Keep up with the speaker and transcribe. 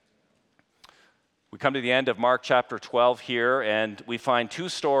come to the end of Mark chapter 12 here, and we find two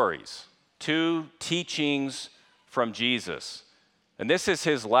stories, two teachings from Jesus. And this is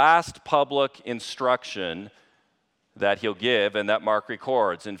his last public instruction that he'll give and that Mark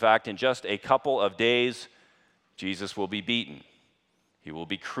records. In fact, in just a couple of days, Jesus will be beaten. He will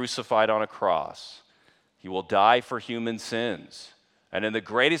be crucified on a cross. He will die for human sins. And in the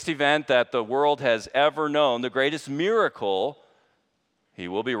greatest event that the world has ever known, the greatest miracle, he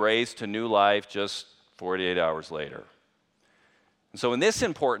will be raised to new life just 48 hours later. And so in this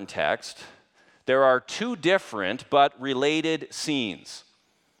important text, there are two different but related scenes.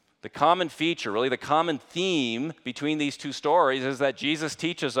 The common feature, really the common theme between these two stories is that Jesus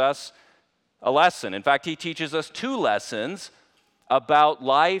teaches us a lesson. In fact, he teaches us two lessons about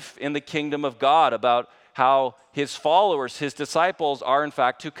life in the kingdom of God, about how his followers, his disciples, are in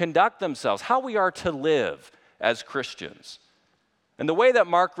fact to conduct themselves, how we are to live as Christians. And the way that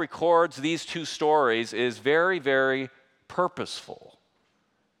Mark records these two stories is very, very purposeful.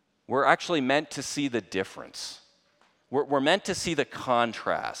 We're actually meant to see the difference. We're meant to see the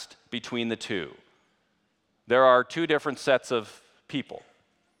contrast between the two. There are two different sets of people,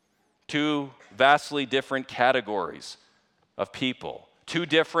 two vastly different categories of people, two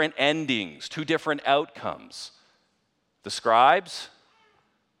different endings, two different outcomes. The scribes,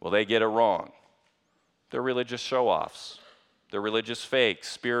 well, they get it wrong. They're religious show-offs. They're religious fakes,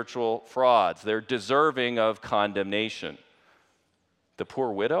 spiritual frauds. They're deserving of condemnation. The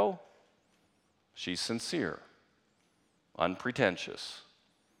poor widow, she's sincere, unpretentious.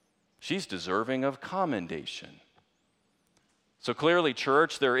 She's deserving of commendation. So clearly,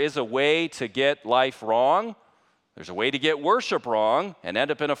 church, there is a way to get life wrong. There's a way to get worship wrong and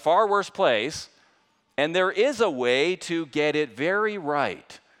end up in a far worse place. And there is a way to get it very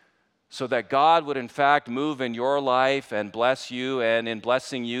right so that God would in fact move in your life and bless you, and in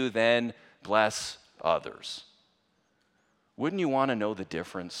blessing you, then bless others. Wouldn't you want to know the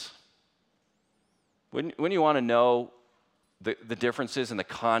difference? Wouldn't you want to know the differences and the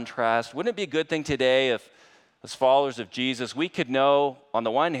contrast? Wouldn't it be a good thing today if, as followers of Jesus, we could know, on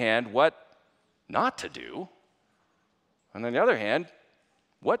the one hand, what not to do, and on the other hand,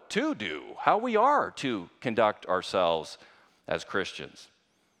 what to do, how we are to conduct ourselves as Christians?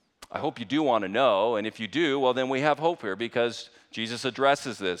 I hope you do want to know, and if you do, well, then we have hope here because Jesus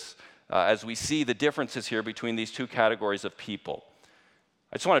addresses this as we see the differences here between these two categories of people.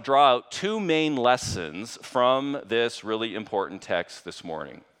 I just want to draw out two main lessons from this really important text this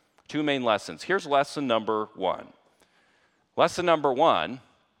morning. Two main lessons. Here's lesson number one. Lesson number one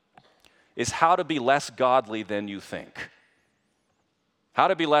is how to be less godly than you think. How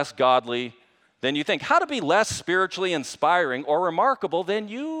to be less godly than you think. How to be less spiritually inspiring or remarkable than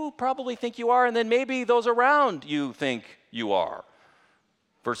you probably think you are, and then maybe those around you think you are.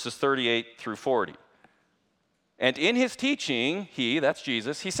 Verses 38 through 40. And in his teaching, that's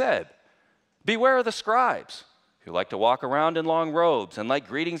Jesus, he said, "Beware of the scribes who like to walk around in long robes and like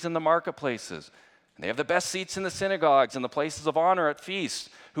greetings in the marketplaces. And they have the best seats in the synagogues and the places of honor at feasts,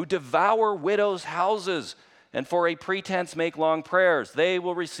 who devour widows' houses and for a pretense make long prayers. They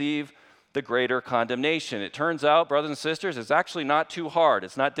will receive the greater condemnation." It turns out, brothers and sisters, it's actually not too hard.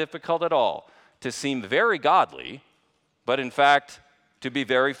 It's not difficult at all to seem very godly, but in fact, to be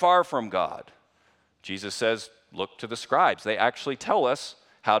very far from God. Jesus says, look to the scribes. They actually tell us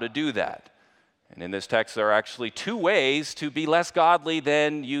how to do that. And in this text, there are actually two ways to be less godly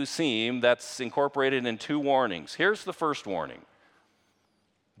than you seem. That's incorporated in two warnings. Here's the first warning.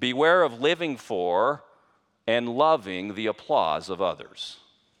 Beware of living for and loving the applause of others.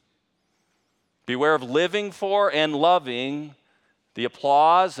 Beware of living for and loving the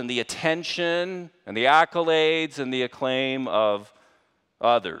applause and the attention and the accolades and the acclaim of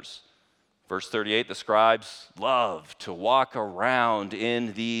others. Verse 38, the scribes loved to walk around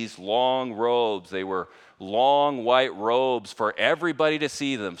in these long robes. They were long white robes for everybody to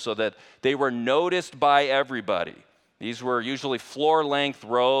see them so that they were noticed by everybody. These were usually floor-length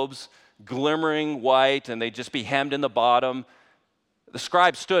robes, glimmering white, and they'd just be hemmed in the bottom. The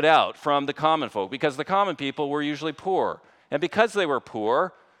scribes stood out from the common folk because the common people were usually poor. And because they were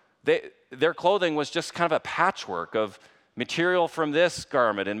poor, their clothing was just kind of a patchwork of material from this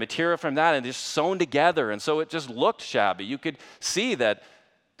garment and material from that, and just sewn together, and so it just looked shabby. You could see that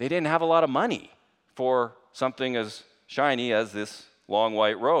they didn't have a lot of money for something as shiny as this long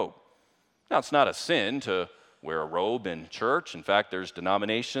white robe. Now, it's not a sin to wear a robe in church. In fact, there's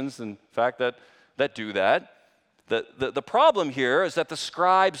denominations, in fact, that do that. The problem here is that the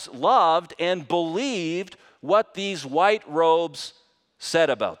scribes loved and believed what these white robes said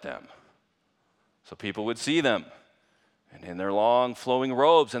about them. So people would see them, and in their long flowing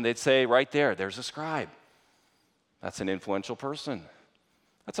robes, and they'd say, right there's a scribe. That's an influential person.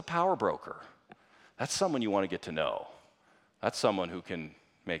 That's a power broker. That's someone you want to get to know. That's someone who can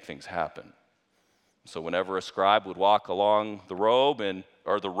make things happen. So whenever a scribe would walk along the road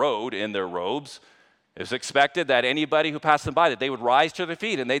in their robes, it was expected that anybody who passed them by, that they would rise to their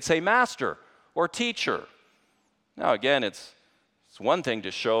feet and they'd say master or teacher. Now again, it's one thing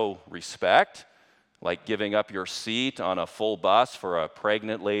to show respect, like giving up your seat on a full bus for a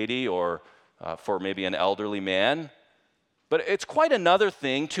pregnant lady or for maybe an elderly man. But it's quite another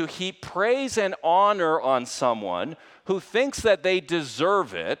thing to heap praise and honor on someone who thinks that they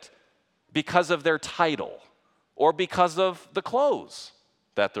deserve it because of their title or because of the clothes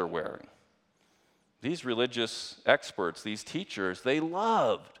that they're wearing. These religious experts, these teachers, they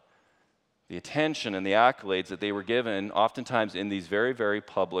loved the attention and the accolades that they were given, oftentimes in these very, very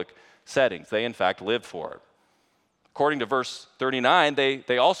public settings. They, in fact, lived for it. According to verse 39,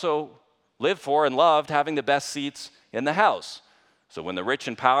 they also lived for and loved having the best seats in the house. So when the rich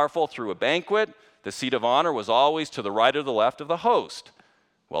and powerful threw a banquet, the seat of honor was always to the right or the left of the host.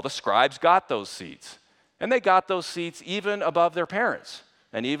 Well, the scribes got those seats, and they got those seats even above their parents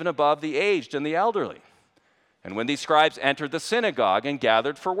and even above the aged and the elderly. And when these scribes entered the synagogue and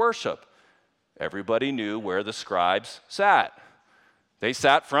gathered for worship, everybody knew where the scribes sat. They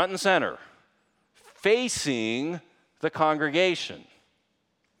sat front and center, facing the congregation.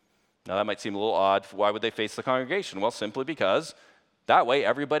 Now, that might seem a little odd. Why would they face the congregation? Well, simply because that way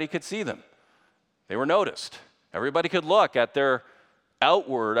everybody could see them. They were noticed. Everybody could look at their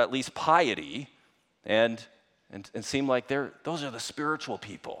outward, at least, piety and seem like those are the spiritual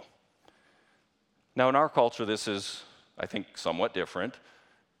people. Now, in our culture, this is, I think, somewhat different.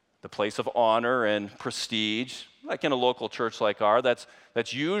 The place of honor and prestige, like in a local church like ours,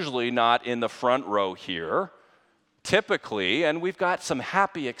 that's usually not in the front row here. Typically, and we've got some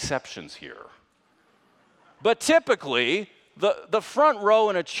happy exceptions here, but typically, the front row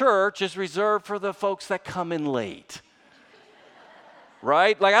in a church is reserved for the folks that come in late.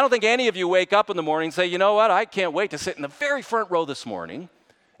 Right? Like, I don't think any of you wake up in the morning and say, you know what, I can't wait to sit in the very front row this morning.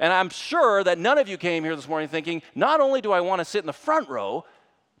 And I'm sure that none of you came here this morning thinking, not only do I want to sit in the front row,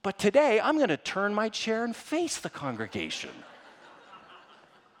 but today I'm going to turn my chair and face the congregation.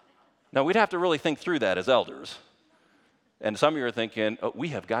 Now, we'd have to really think through that as elders. And some of you are thinking, oh, we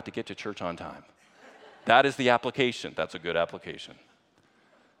have got to get to church on time. That is the application. That's a good application.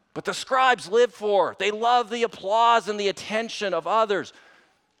 But the scribes lived for, they loved the applause and the attention of others.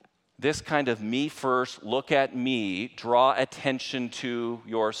 This kind of me first, look at me, draw attention to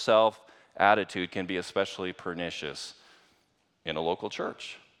yourself attitude can be especially pernicious in a local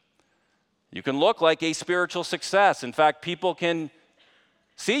church. You can look like a spiritual success. In fact, people can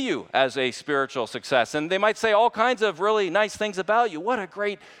see you as a spiritual success. And they might say all kinds of really nice things about you. What a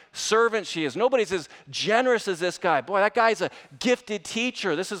great servant she is. Nobody's as generous as this guy. Boy, that guy's a gifted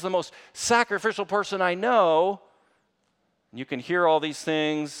teacher. This is the most sacrificial person I know. You can hear all these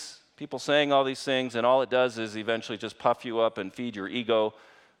things, people saying all these things, and all it does is eventually just puff you up and feed your ego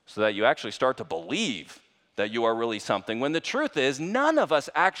so that you actually start to believe that you are really something, when the truth is none of us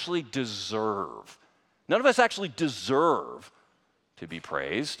actually deserve to be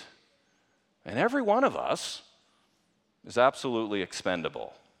praised. And every one of us is absolutely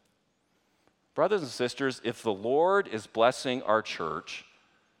expendable. Brothers and sisters, if the Lord is blessing our church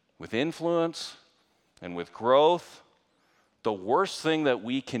with influence and with growth, the worst thing that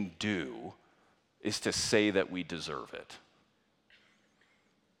we can do is to say that we deserve it.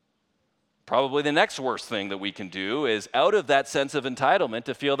 Probably the next worst thing that we can do is, out of that sense of entitlement,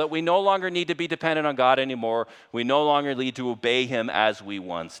 to feel that we no longer need to be dependent on God anymore. We no longer need to obey Him as we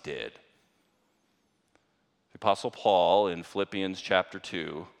once did. The Apostle Paul in Philippians chapter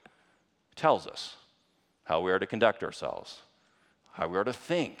 2 tells us how we are to conduct ourselves, how we are to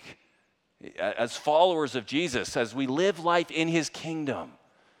think as followers of Jesus, as we live life in His kingdom.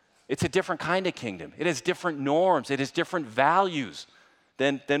 It's a different kind of kingdom. It has different norms. It has different values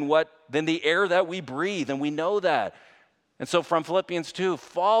than the air that we breathe, and we know that. And so from Philippians 2,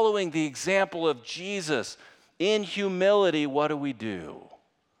 following the example of Jesus in humility, what do?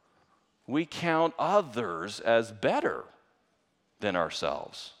 We count others as better than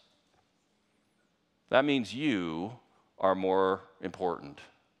ourselves. That means you are more important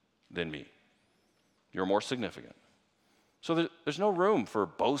than me. You're more significant. So there's no room for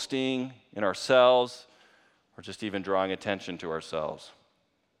boasting in ourselves or just even drawing attention to ourselves.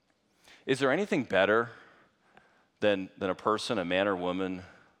 Is there anything better than a person, a man or woman,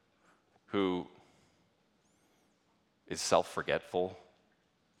 who is self-forgetful,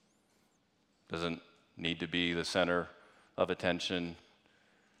 doesn't need to be the center of attention.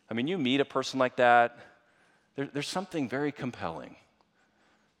 I mean, you meet a person like that, there's something very compelling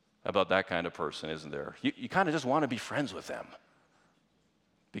about that kind of person, isn't there? You kind of just want to be friends with them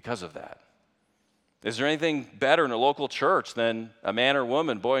because of that. Is there anything better in a local church than a man or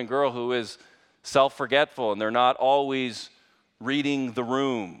woman, boy and girl, who is self-forgetful and they're not always reading the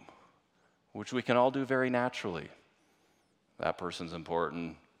room, which we can all do very naturally? That person's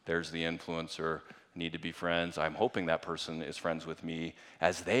important. There's the influencer. Need to be friends. I'm hoping that person is friends with me.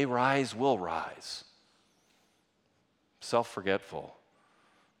 As they rise, we'll rise. Self-forgetful.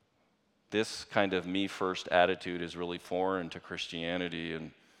 This kind of me-first attitude is really foreign to Christianity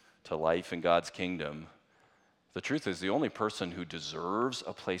and to life in God's kingdom. The truth is, the only person who deserves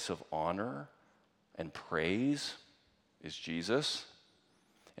a place of honor and praise is Jesus.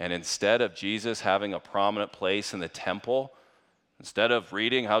 And instead of Jesus having a prominent place in the temple, instead of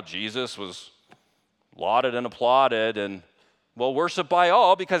reading how Jesus was lauded and applauded and, well, worshiped by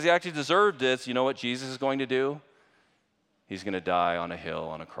all because he actually deserved this, you know what Jesus is going to do? He's going to die on a hill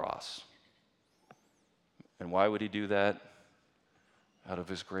on a cross. And why would he do that? Out of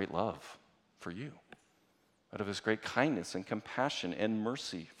his great love for you, out of his great kindness and compassion and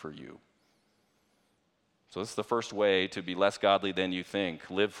mercy for you. So this is the first way to be less godly than you think.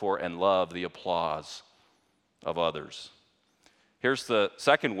 Live for and love the applause of others. Here's the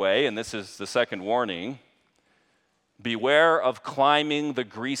second way, and this is the second warning. Beware of climbing the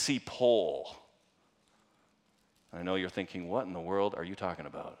greasy pole. I know you're thinking, what in the world are you talking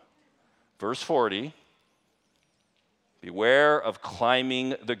about? Verse 40, beware of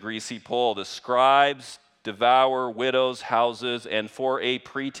climbing the greasy pole. The scribes devour widows' houses, and for a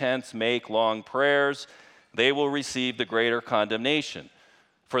pretense make long prayers. They will receive the greater condemnation.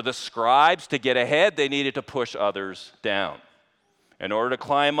 For the scribes to get ahead, they needed to push others down. In order to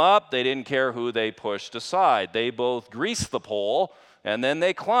climb up, they didn't care who they pushed aside. They both greased the pole, and then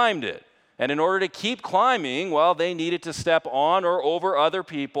they climbed it. And in order to keep climbing, well, they needed to step on or over other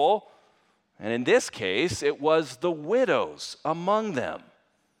people. And in this case, it was the widows among them.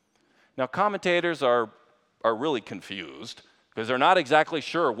 Now, commentators are really confused because they're not exactly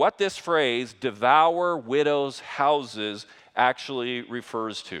sure what this phrase, devour widows' houses, actually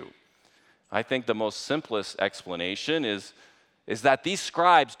refers to. I think the most simplest explanation is that these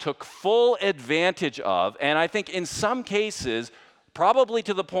scribes took full advantage of, and I think in some cases, probably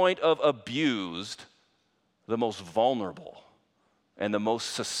to the point of abused, the most vulnerable and the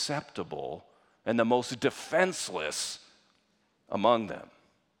most susceptible and the most defenseless among them.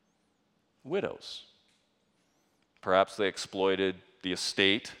 Widows. Perhaps they exploited the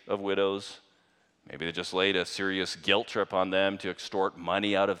estate of widows. Maybe they just laid a serious guilt trip on them to extort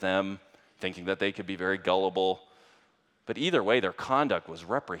money out of them, thinking that they could be very gullible. But either way, their conduct was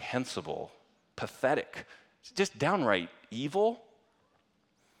reprehensible, pathetic, just downright evil.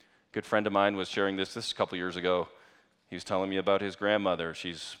 A good friend of mine was sharing this a couple years ago. He was telling me about his grandmother.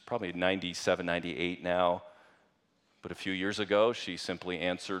 She's probably 97, 98 now. But a few years ago, she simply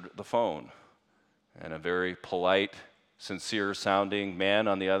answered the phone. And a very polite, sincere-sounding man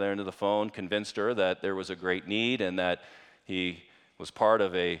on the other end of the phone convinced her that there was a great need and that he was part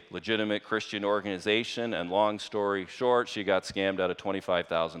of a legitimate Christian organization, and long story short, she got scammed out of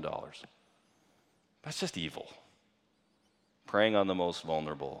 $25,000. That's just evil. Preying on the most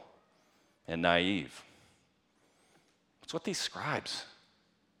vulnerable and naive. It's what these scribes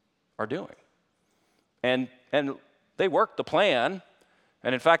are doing. And they worked the plan,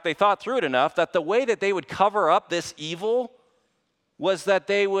 and in fact, they thought through it enough that the way that they would cover up this evil was that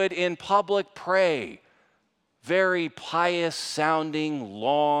they would in public pray very pious-sounding,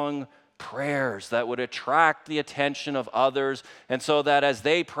 long prayers that would attract the attention of others, and so that as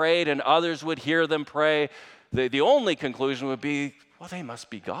they prayed and others would hear them pray, the only conclusion would be, well, they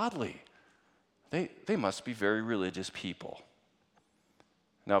must be godly. They must be very religious people.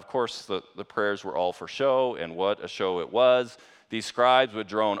 Now, of course, the prayers were all for show, and what a show it was. These scribes would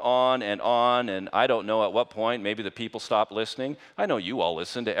drone on, and I don't know at what point maybe the people stopped listening. I know you all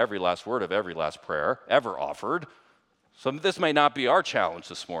listened to every last word of every last prayer ever offered. So this may not be our challenge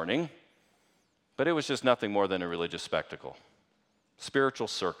this morning, but it was just nothing more than a religious spectacle. Spiritual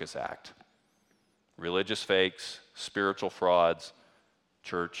circus act. Religious fakes, spiritual frauds,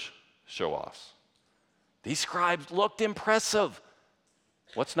 church show-offs. These scribes looked impressive.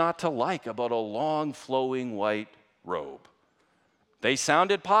 What's not to like about a long, flowing white robe? They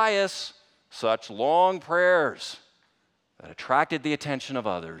sounded pious, such long prayers that attracted the attention of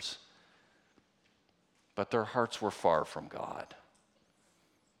others, but their hearts were far from God.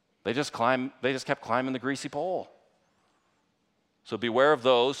 They just kept climbing the greasy pole. So beware of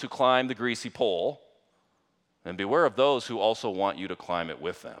those who climb the greasy pole. And beware of those who also want you to climb it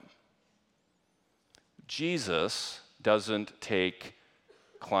with them. Jesus doesn't take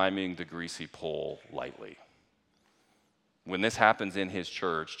climbing the greasy pole lightly. When this happens in his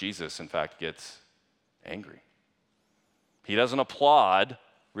church, Jesus, in fact, gets angry. He doesn't applaud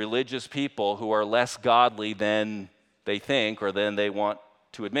religious people who are less godly than they think or than they want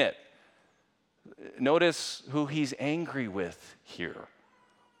to admit. Notice who he's angry with here.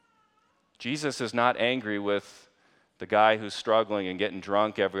 Jesus is not angry with the guy who's struggling and getting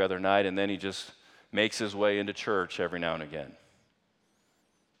drunk every other night, and then he just makes his way into church every now and again.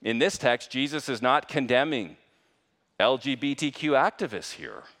 In this text, Jesus is not condemning LGBTQ activists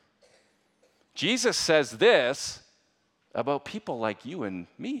here. Jesus says this about people like you and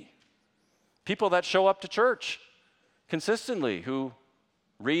me, people that show up to church consistently, who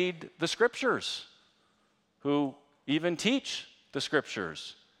read the scriptures, who even teach the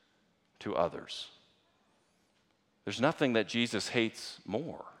scriptures to others. There's nothing that Jesus hates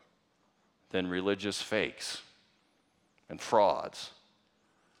more than religious fakes and frauds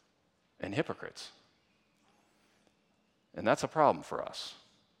and hypocrites. And that's a problem for us,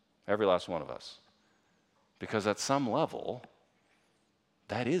 every last one of us, because at some level,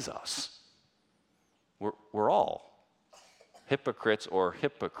 that is us. We're all hypocrites or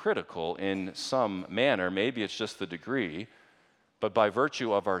hypocritical in some manner. Maybe it's just the degree, but by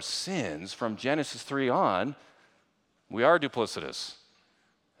virtue of our sins from Genesis 3 on, we are duplicitous,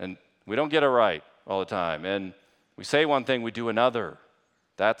 and we don't get it right all the time, and we say one thing, we do another.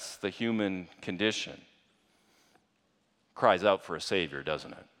 That's the human condition. Cries out for a Savior,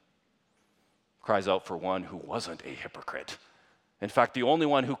 doesn't it? Cries out for one who wasn't a hypocrite. In fact, the only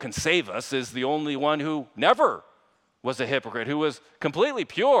one who can save us is the only one who never was a hypocrite, who was completely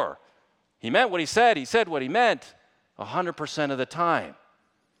pure. He meant what he said what he meant 100% of the time.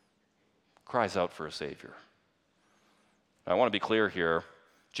 Cries out for a Savior. I want to be clear here.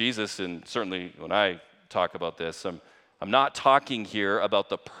 Jesus, and certainly when I talk about this, I'm not talking here about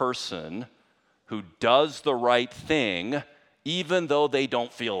the person who does the right thing even though they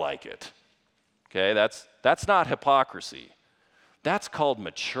don't feel like it. Okay, that's not hypocrisy. That's called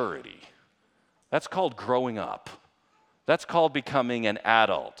maturity. That's called growing up. That's called becoming an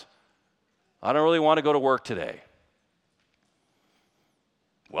adult. I don't really want to go to work today.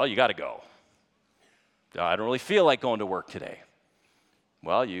 Well, you got to go. I don't really feel like going to work today.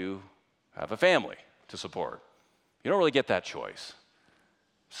 Well, you have a family to support. You don't really get that choice.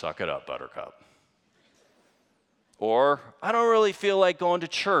 Suck it up, buttercup. Or, I don't really feel like going to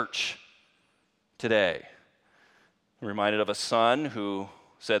church today. I'm reminded of a son who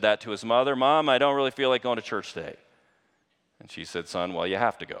said that to his mother, Mom, I don't really feel like going to church today. And she said, Son, well, you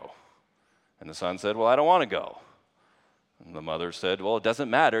have to go. And the son said, well, I don't want to go. And the mother said, well, it doesn't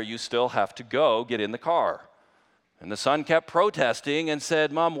matter. You still have to go. Get in the car. And the son kept protesting and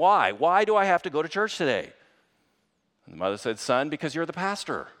said, Mom, why? Why do I have to go to church today? And the mother said, Son, because you're the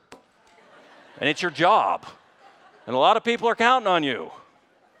pastor. And it's your job. And a lot of people are counting on you.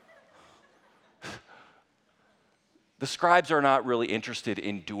 The scribes are not really interested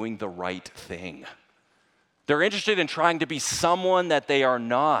in doing the right thing. They're interested in trying to be someone that they are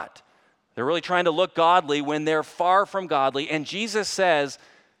not. They're really trying to look godly when they're far from godly. And Jesus says,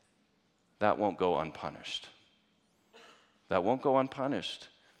 that won't go unpunished. That won't go unpunished.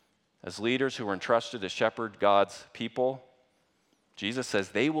 As leaders who are entrusted to shepherd God's people, Jesus says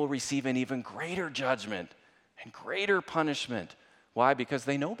they will receive an even greater judgment and greater punishment. Why? Because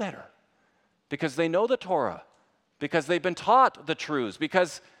they know better. Because they know the Torah. Because they've been taught the truths.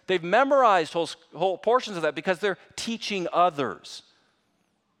 Because they've memorized whole portions of that. Because they're teaching others.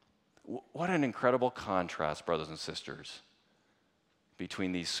 What an incredible contrast, brothers and sisters,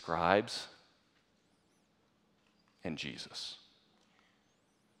 between these scribes and Jesus.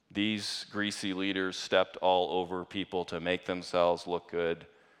 These greasy leaders stepped all over people to make themselves look good.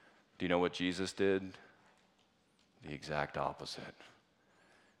 Do you know what Jesus did? The exact opposite.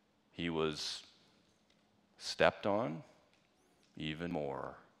 He was stepped on even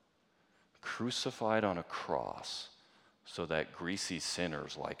more, crucified on a cross so that greasy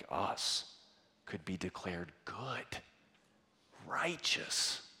sinners like us could be declared good,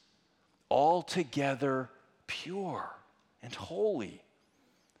 righteous, altogether pure and holy.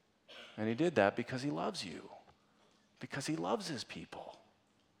 And he did that because he loves you, because he loves his people,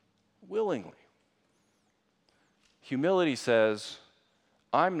 willingly. Humility says,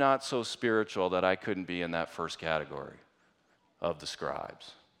 I'm not so spiritual that I couldn't be in that first category of the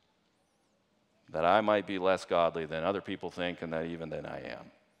scribes, that I might be less godly than other people think and that even than I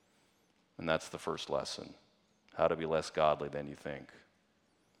am. And that's the first lesson, how to be less godly than you think.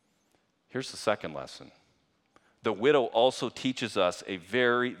 Here's the second lesson. the widow also teaches us a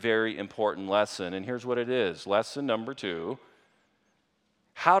very, very important lesson. And here's what it is. Lesson number 2,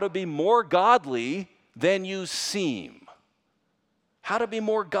 how to be more godly than you seem. How to be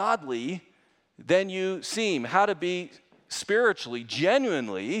more godly than you seem. How to be spiritually,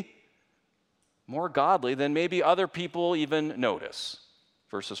 genuinely more godly than maybe other people even notice.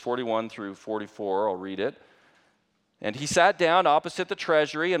 Verses 41 through 44, I'll read it. And he sat down opposite the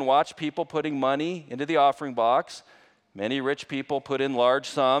treasury and watched people putting money into the offering box. Many rich people put in large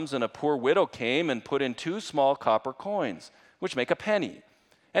sums, and a poor widow came and put in 2 small copper coins, which make a penny.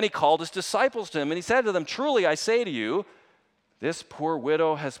 And he called his disciples to him, and he said to them, "Truly I say to you, this poor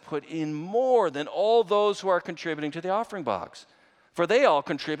widow has put in more than all those who are contributing to the offering box. For they all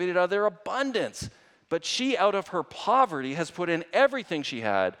contributed out of their abundance. But she, out of her poverty, has put in everything she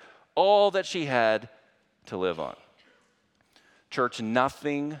had, all that she had to live on." Church,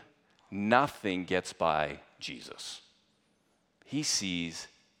 nothing gets by Jesus. He sees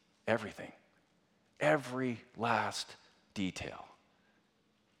everything, every last detail,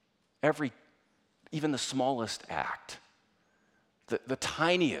 even the smallest act, the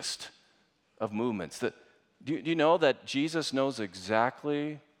tiniest of movements. Do you know that Jesus knows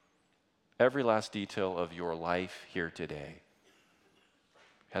exactly every last detail of your life here today?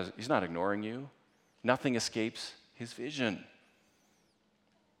 He's not ignoring you. Nothing escapes his vision.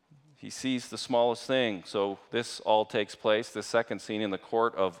 He sees the smallest thing. So this all takes place, this second scene, in the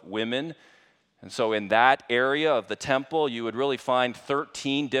court of women. And so in that area of the temple, you would really find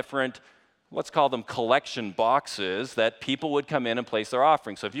 13 different, let's call them collection boxes, that people would come in and place their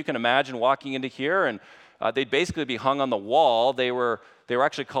offerings. So if you can imagine walking into here, and they'd basically be hung on the wall. They were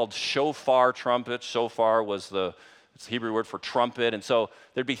actually called shofar trumpets. Shofar was it's the Hebrew word for trumpet. And so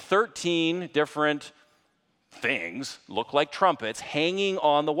there'd be 13 different things, look like trumpets, hanging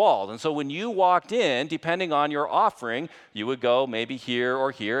on the walls. And so when you walked in, depending on your offering, you would go maybe here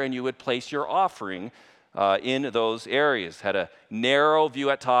or here, and you would place your offering in those areas. Had a narrow view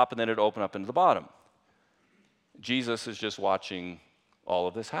at top, and then it'd open up into the bottom. Jesus is just watching all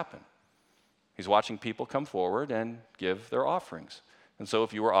of this happen. He's watching people come forward and give their offerings. And so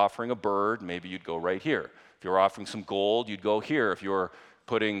if you were offering a bird, maybe you'd go right here. If you were offering some gold, you'd go here. If you were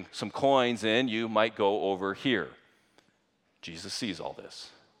putting some coins in, you might go over here. Jesus sees all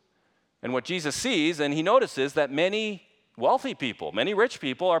this. And what Jesus sees, and he notices that many wealthy people, many rich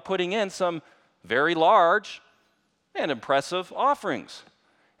people are putting in some very large and impressive offerings.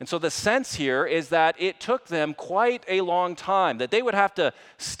 And so the sense here is that it took them quite a long time, that they would have to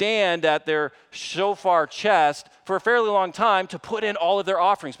stand at their shofar chest for a fairly long time to put in all of their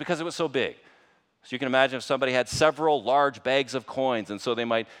offerings because it was so big. So you can imagine if somebody had several large bags of coins, and so they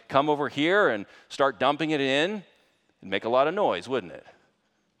might come over here and start dumping it in and make a lot of noise, wouldn't it?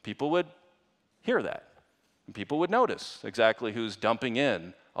 People would hear that. And people would notice exactly who's dumping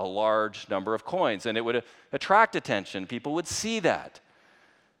in a large number of coins, and it would attract attention. People would see that.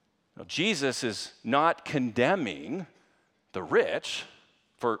 Now, Jesus is not condemning the rich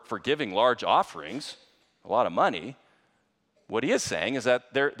for giving large offerings, a lot of money. What he is saying is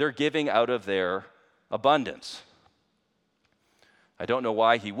that they're giving out of their abundance. I don't know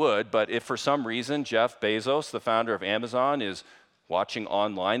why he would, but if for some reason Jeff Bezos, the founder of Amazon, is watching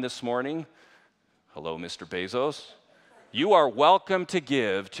online this morning, hello, Mr. Bezos, you are welcome to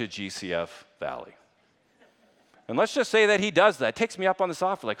give to GCF Valley. And let's just say that he does that, takes me up on this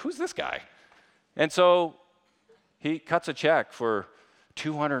offer, like, who's this guy? And so he cuts a check for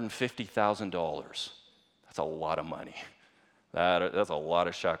 $250,000. That's a lot of money. That's a lot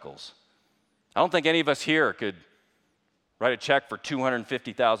of shekels. I don't think any of us here could write a check for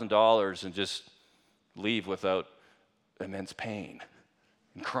 $250,000 and just leave without immense pain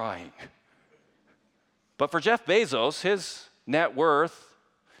and crying. But for Jeff Bezos, his net worth,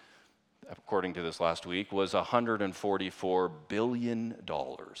 according to this last week, was $144 billion.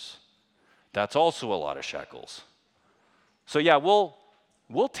 That's also a lot of shekels. So yeah, we'll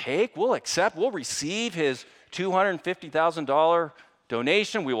accept, we'll receive his $250,000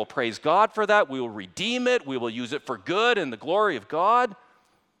 donation. We will praise God for that. We will redeem it. We will use it for good and the glory of God.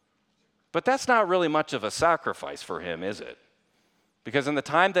 But that's not really much of a sacrifice for him, is it? Because in the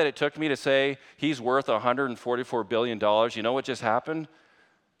time that it took me to say he's worth $144 billion, you know what just happened?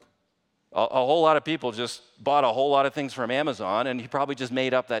 A whole lot of people just bought a whole lot of things from Amazon, and he probably just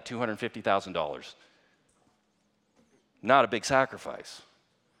made up that $250,000. Not a big sacrifice.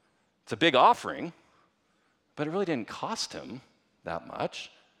 It's a big offering, but it really didn't cost him that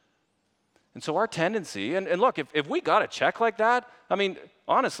much. And so our tendency, and look, if we got a check like that, I mean,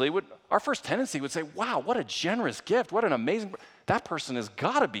 honestly, our first tendency would say, wow, what a generous gift, what an amazing, that person has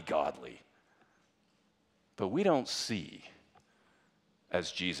got to be godly. But we don't see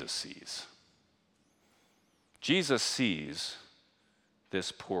as Jesus sees. Jesus sees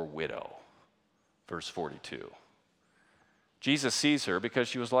this poor widow, verse 42. Jesus sees her because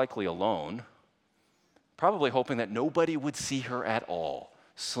she was likely alone, probably hoping that nobody would see her at all,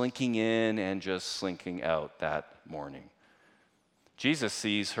 slinking in and just slinking out that morning. Jesus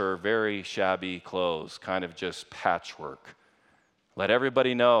sees her very shabby clothes, kind of just patchwork. Let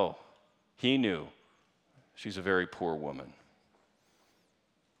everybody know, he knew, she's a very poor woman.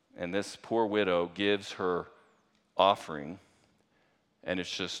 And this poor widow gives her offering, and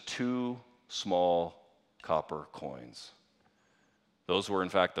it's just 2 small copper coins. Those were, in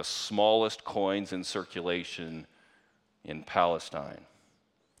fact, the smallest coins in circulation in Palestine.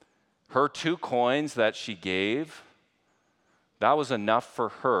 Her 2 coins that she gave, that was enough for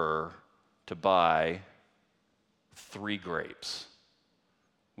her to buy 3 grapes,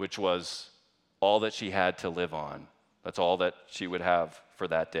 which was all that she had to live on. That's all that she would have for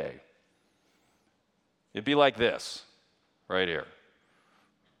that day. It'd be like this, right here.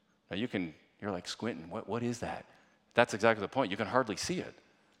 Now you're like squinting, what is that? That's exactly the point. You can hardly see it.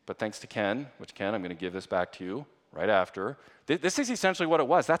 But thanks to Ken, I'm going to give this back to you right after. This is essentially what it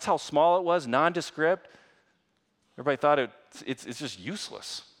was. That's how small it was, nondescript. Everybody thought it's just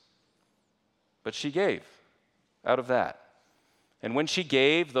useless. But she gave out of that. And when she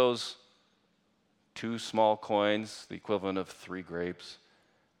gave those 2 small coins, the equivalent of 3 grapes,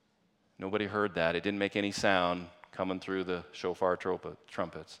 nobody heard that. It didn't make any sound coming through the shofar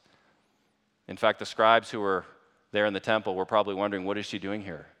trumpets. In fact, the scribes who were there in the temple were probably wondering, what is she doing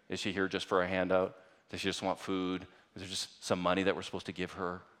here? Is she here just for a handout? Does she just want food? Is there just some money that we're supposed to give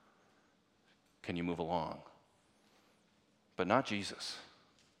her? Can you move along? But not Jesus.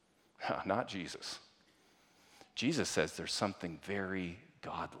 Not Jesus. Jesus says there's something very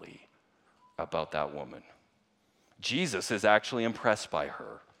godly about that woman. Jesus is actually impressed by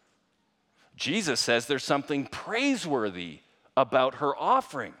her. Jesus says there's something praiseworthy about her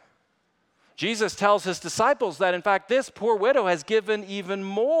offering. Jesus tells his disciples that, in fact, this poor widow has given even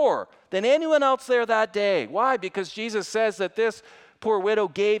more than anyone else there that day. Why? Because Jesus says that this poor widow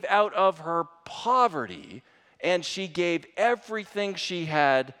gave out of her poverty, and she gave everything she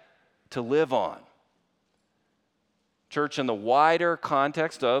had to live on. Church, in the wider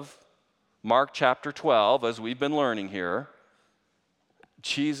context of Mark chapter 12, as we've been learning here,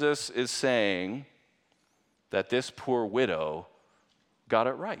 Jesus is saying that this poor widow got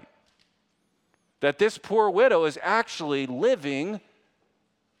it right. That this poor widow is actually living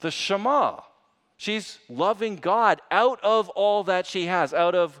the Shema. She's loving God out of all that she has,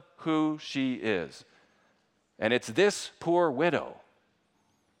 out of who she is. And it's this poor widow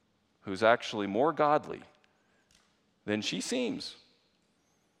who's actually more godly than she seems.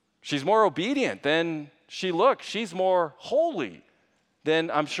 She's more obedient than she looks. She's more holy than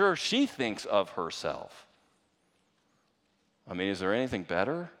I'm sure she thinks of herself. I mean, is there anything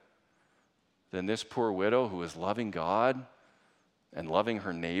better than this poor widow who is loving God and loving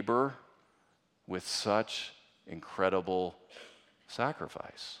her neighbor with such incredible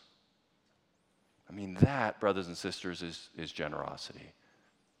sacrifice? I mean, that, brothers and sisters, is generosity.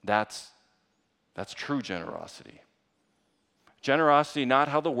 That's true generosity. Generosity, not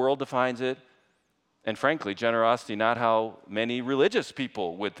how the world defines it, and frankly, generosity, not how many religious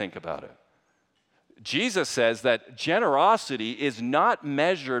people would think about it. Jesus says that generosity is not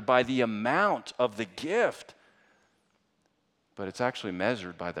measured by the amount of the gift, but it's actually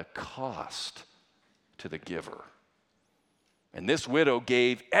measured by the cost to the giver. And this widow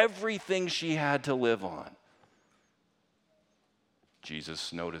gave everything she had to live on.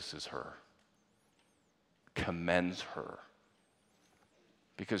 Jesus notices her, commends her,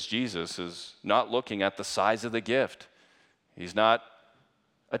 because Jesus is not looking at the size of the gift. He's not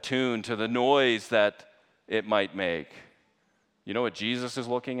attuned to the noise that it might make. You know what Jesus is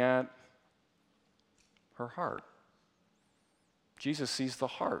looking at? Her heart. Jesus sees the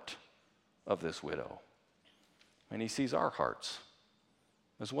heart of this widow, and he sees our hearts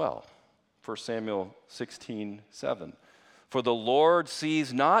as well. 1 Samuel 16:7. For the Lord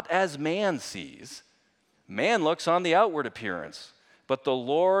sees not as man sees. Man looks on the outward appearance, but the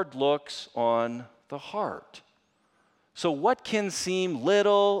Lord looks on the heart. So what can seem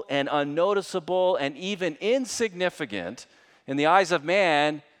little and unnoticeable and even insignificant in the eyes of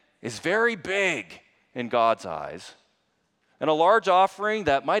man is very big in God's eyes. And a large offering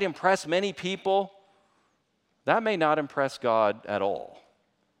that might impress many people, that may not impress God at all.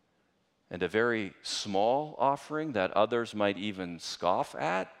 And a very small offering that others might even scoff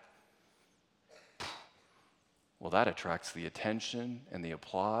at, well, that attracts the attention and the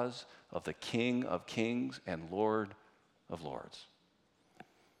applause of the King of Kings and Lord of Lords.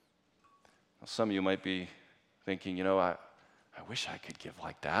 Now, some of you might be thinking, I wish I could give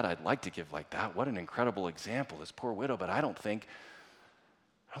like that. I'd like to give like that. What an incredible example, this poor widow, but I don't think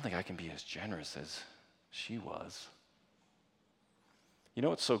I can be as generous as she was. You know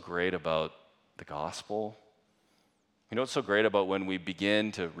what's so great about the gospel? You know what's so great about when we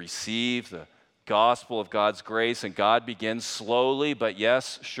begin to receive the gospel of God's grace and God begins slowly, but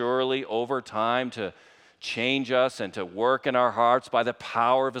yes, surely over time to change us and to work in our hearts by the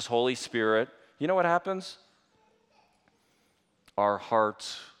power of His Holy Spirit. You know what happens? Our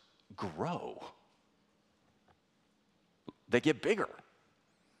hearts grow. They get bigger.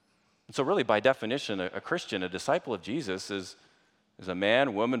 And so really, by definition, a Christian, a disciple of Jesus is a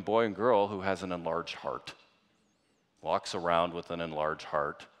man, woman, boy, and girl who has an enlarged heart, walks around with an enlarged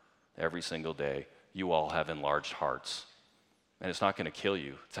heart every single day. You all have enlarged hearts. And it's not going to kill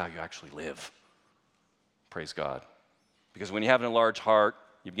you. It's how you actually live. Praise God. Because when you have an enlarged heart,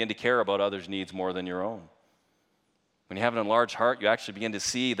 you begin to care about others' needs more than your own. When you have an enlarged heart, you actually begin to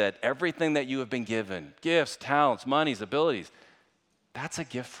see that everything that you have been given, gifts, talents, monies, abilities, that's a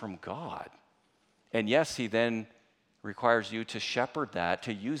gift from God. And yes, He then requires you to shepherd that,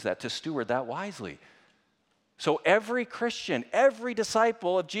 to use that, to steward that wisely. So every Christian, every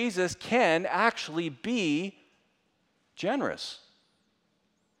disciple of Jesus can actually be generous.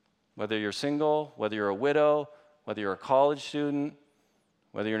 Whether you're single, whether you're a widow, whether you're a college student,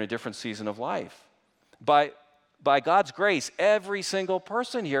 whether you're in a different season of life. By God's grace, every single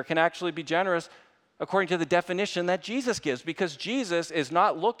person here can actually be generous according to the definition that Jesus gives, because Jesus is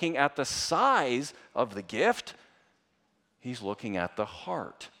not looking at the size of the gift. He's looking at the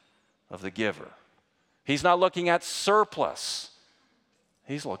heart of the giver. He's not looking at surplus.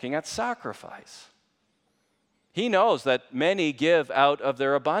 He's looking at sacrifice. He knows that many give out of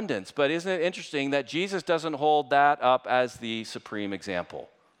their abundance, but isn't it interesting that Jesus doesn't hold that up as the supreme example?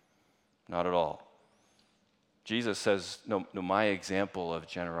 Not at all. Jesus says, no, my example of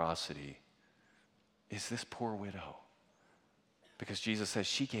generosity is this poor widow. Because Jesus says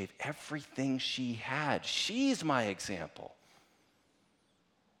she gave everything she had. She's my example.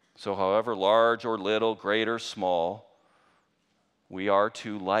 So however large or little, great or small, we are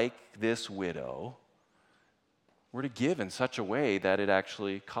to, like this widow, we're to give in such a way that it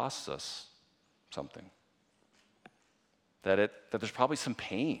actually costs us something. That there's probably some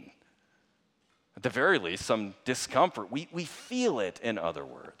pain. At the very least, some discomfort. We feel it, in other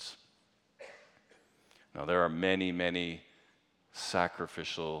words. Now, there are many, many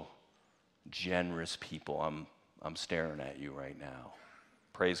sacrificial, generous people. I'm staring at you right now.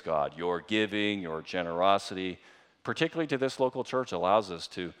 Praise God. Your giving, your generosity, particularly to this local church, allows us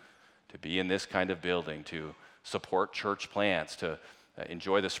to be in this kind of building, to support church plants, to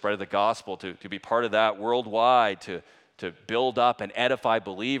enjoy the spread of the gospel, to be part of that worldwide, to build up and edify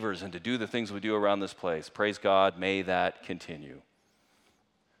believers, and to do the things we do around this place. Praise God. May that continue.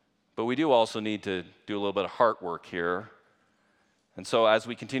 But we do also need to do a little bit of heart work here. And so as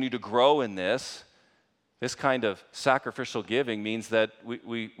we continue to grow in this kind of sacrificial giving means that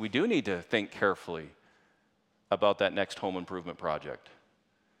we do need to think carefully about that next home improvement project.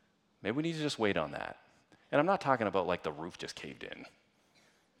 Maybe we need to just wait on that. And I'm not talking about like the roof just caved in.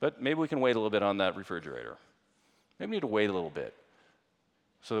 But maybe we can wait a little bit on that refrigerator. Maybe we need to wait a little bit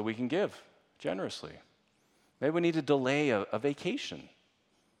so that we can give generously. Maybe we need to delay a vacation.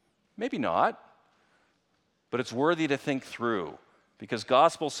 Maybe not. But it's worthy to think through, because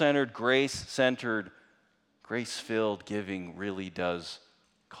gospel-centered, grace-centered, grace-filled giving really does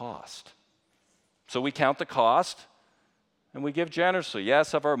cost. So we count the cost and we give generously.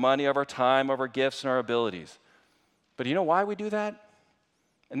 Yes, of our money, of our time, of our gifts, and our abilities. But you know why we do that?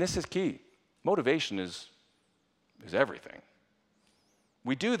 And this is key. Motivation is everything.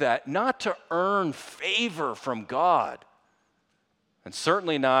 We do that not to earn favor from God, and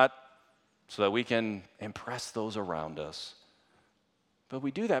certainly not so that we can impress those around us. But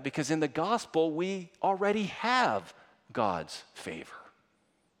we do that because in the gospel, we already have God's favor.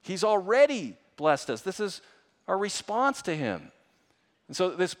 He's already blessed us. This is our response to Him. And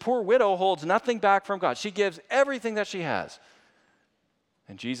so this poor widow holds nothing back from God. She gives everything that she has.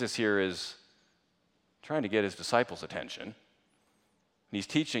 And Jesus here is trying to get His disciples' attention. And He's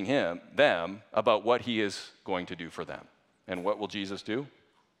teaching them about what He is going to do for them. And what will Jesus do?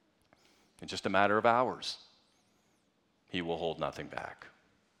 In just a matter of hours, He will hold nothing back.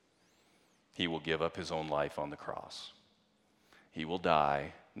 He will give up His own life on the cross. He will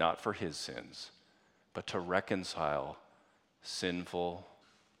die, not for His sins, but to reconcile sinful,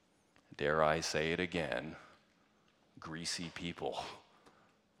 dare I say it again, greasy people,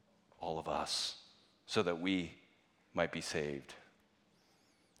 all of us, so that we might be saved.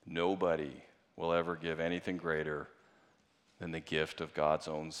 Nobody will ever give anything greater than the gift of God's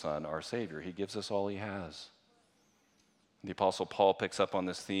own Son, our Savior. He gives us all he has. The Apostle Paul picks up on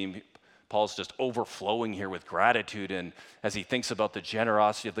this theme. Paul's just overflowing here with gratitude, and as he thinks about the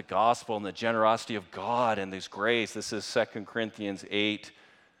generosity of the gospel and the generosity of God and his grace, this is 2 Corinthians 8,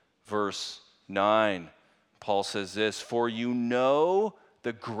 verse 9. Paul says this, "For you know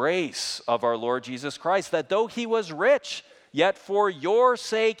the grace of our Lord Jesus Christ, that though he was rich, yet for your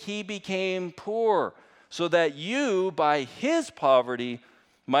sake he became poor, so that you by his poverty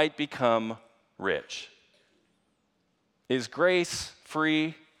might become rich." Is grace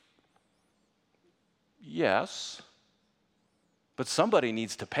free? Yes. But somebody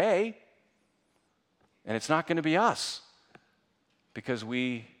needs to pay. And it's not going to be us, because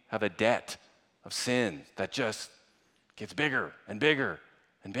we have a debt of sin that just gets bigger and bigger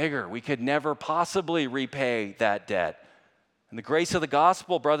and bigger. We could never possibly repay that debt. And the grace of the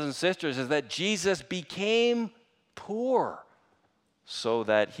gospel, brothers and sisters, is that Jesus became poor so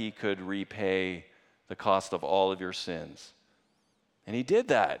that he could repay the cost of all of your sins. And he did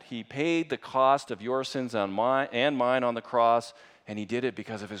that. He paid the cost of your sins and mine on the cross, and he did it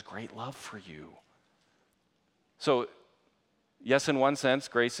because of his great love for you. So, yes, in one sense,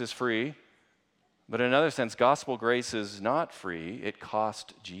 grace is free, but in another sense, gospel grace is not free. It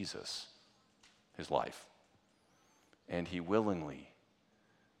cost Jesus his life, and he willingly,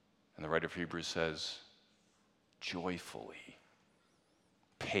 and the writer of Hebrews says, joyfully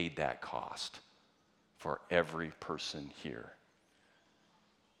paid that cost for every person here.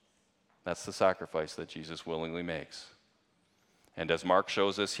 That's the sacrifice that Jesus willingly makes. And as Mark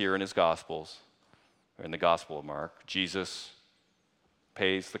shows us here in his Gospels, or in the Gospel of Mark, Jesus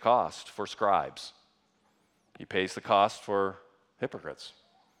pays the cost for scribes. He pays the cost for hypocrites.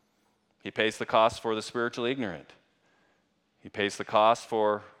 He pays the cost for the spiritually ignorant. He pays the cost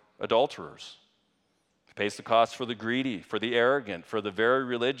for adulterers. He pays the cost for the greedy, for the arrogant, for the very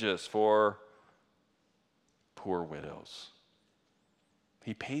religious, for poor widows.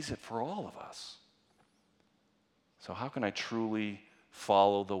 He pays it for all of us. So how can I truly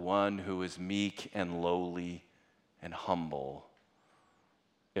follow the one who is meek and lowly and humble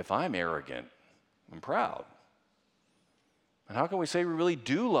if I'm arrogant and proud? And how can we say we really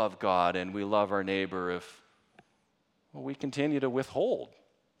do love God and we love our neighbor if we continue to withhold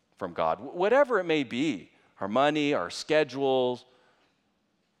from God, whatever it may be, our money, our schedules,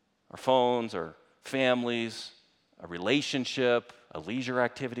 our phones, our families, a relationship, a leisure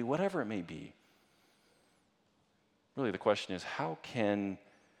activity, whatever it may be. Really, the question is, how can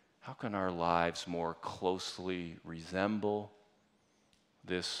our lives more closely resemble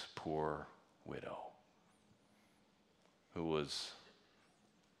this poor widow who was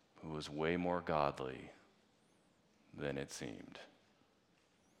way more godly than it seemed?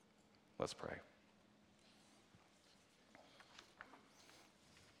 Let's pray.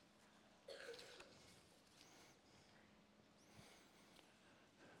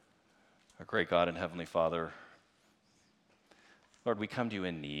 Our great God and Heavenly Father, Lord, we come to you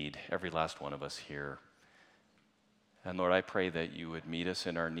in need, every last one of us here. And Lord, I pray that you would meet us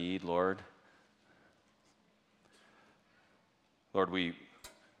in our need, Lord. Lord, we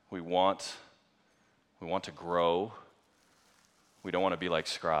want to grow. We don't want to be like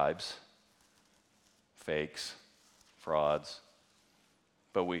scribes, fakes, frauds.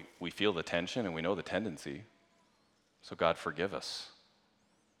 But we feel the tension and we know the tendency. So God, forgive us.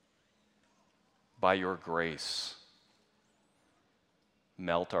 By your grace,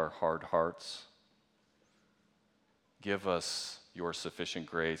 melt our hard hearts. Give us your sufficient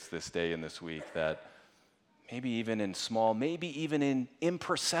grace this day and this week, that maybe even in small, maybe even in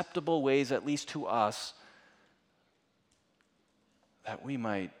imperceptible ways, at least to us, that we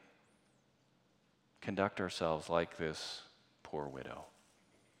might conduct ourselves like this poor widow.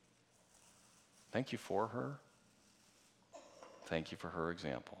 Thank you for her. Thank you for her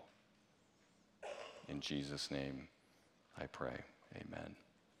example. In Jesus' name, I pray. Amen.